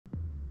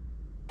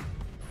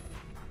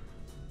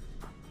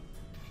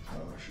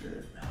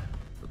shit.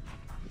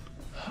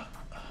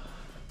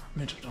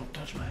 Mitchell, don't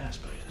touch my ass,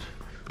 please.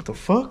 What the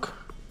fuck?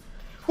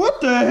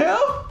 What the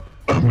hell?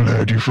 I'm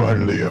glad you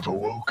finally have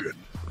awoken.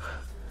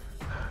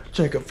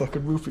 Jacob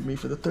fucking roofied me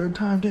for the third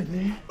time, didn't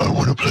he? I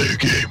want to play a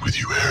game with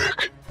you,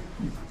 Eric.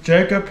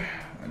 Jacob,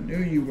 I knew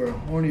you were a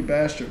horny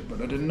bastard,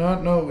 but I did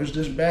not know it was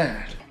this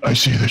bad. I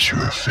see that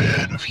you're a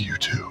fan of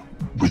YouTube.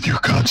 With your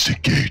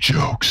constant gay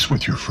jokes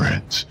with your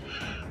friends.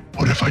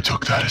 What if I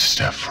took that a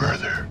step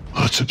further?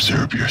 Let's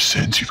observe your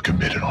sins you've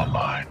committed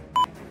online.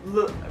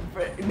 Look,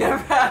 never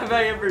have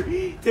I ever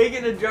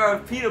taken a jar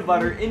of peanut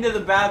butter into the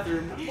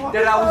bathroom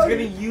that I was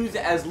gonna use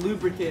as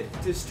lubricant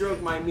to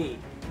stroke my meat.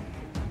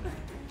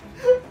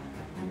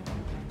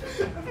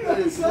 That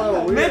is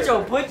so weird.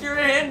 Mitchell, put your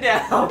hand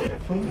down.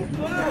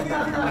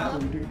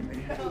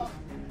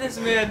 This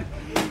man,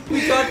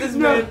 we caught this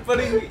man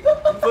bringing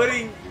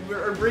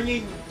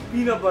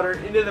peanut butter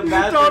into the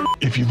bathroom.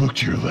 If you look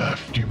to your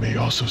left, you may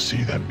also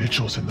see that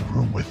Mitchell's in the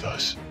room with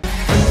us.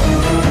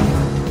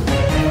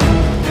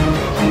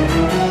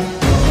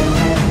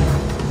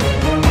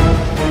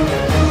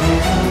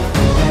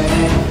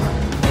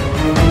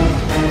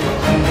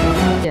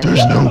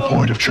 There's no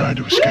point of trying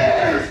to escape,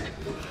 Eric.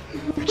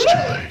 It's too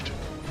late.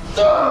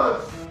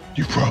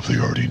 You probably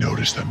already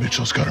noticed that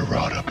Mitchell's got a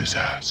rod up his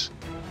ass.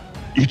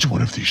 Each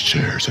one of these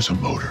chairs has a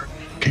motor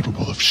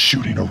capable of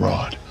shooting a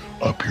rod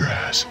up your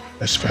ass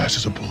as fast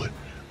as a bullet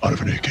out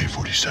of an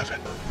AK-47.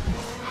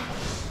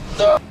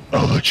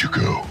 I'll let you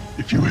go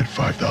if you hit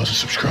 5,000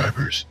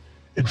 subscribers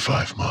in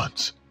 5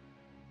 months.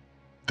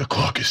 The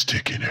clock is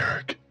ticking,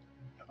 Eric.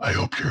 I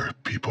hope your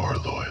people are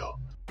loyal.